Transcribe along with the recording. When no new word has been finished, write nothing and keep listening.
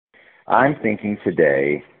I'm thinking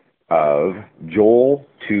today of Joel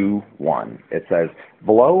 2:1. It says,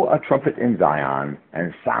 "Blow a trumpet in Zion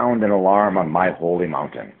and sound an alarm on my holy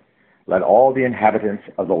mountain. Let all the inhabitants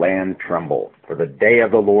of the land tremble, for the day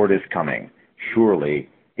of the Lord is coming. Surely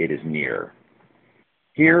it is near."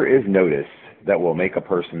 Here is notice that will make a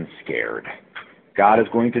person scared. God is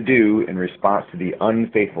going to do in response to the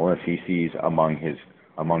unfaithfulness he sees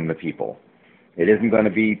among the people. It isn't going to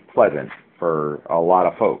be pleasant for a lot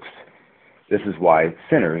of folks. This is why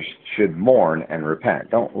sinners should mourn and repent.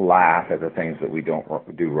 Don't laugh at the things that we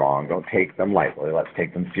don't do wrong. Don't take them lightly. Let's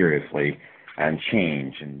take them seriously and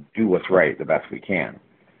change and do what's right the best we can.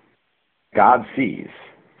 God sees.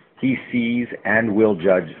 He sees and will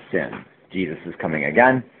judge sin. Jesus is coming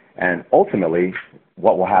again, and ultimately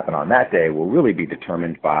what will happen on that day will really be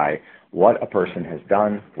determined by what a person has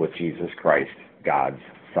done with Jesus Christ, God's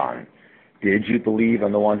Son. Did you believe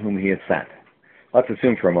on the one whom he has sent? Let's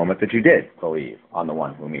assume for a moment that you did believe on the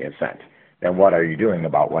one whom he has sent. Then what are you doing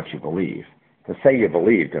about what you believe? To say you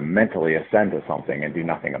believe, to mentally assent to something and do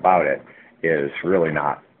nothing about it, is really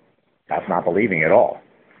that's not believing at all.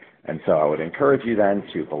 And so I would encourage you then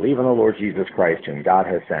to believe in the Lord Jesus Christ, whom God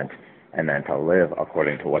has sent, and then to live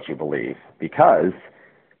according to what you believe. Because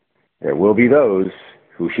there will be those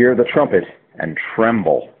who hear the trumpet and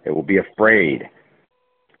tremble. They will be afraid,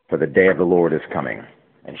 for the day of the Lord is coming,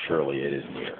 and surely it is near.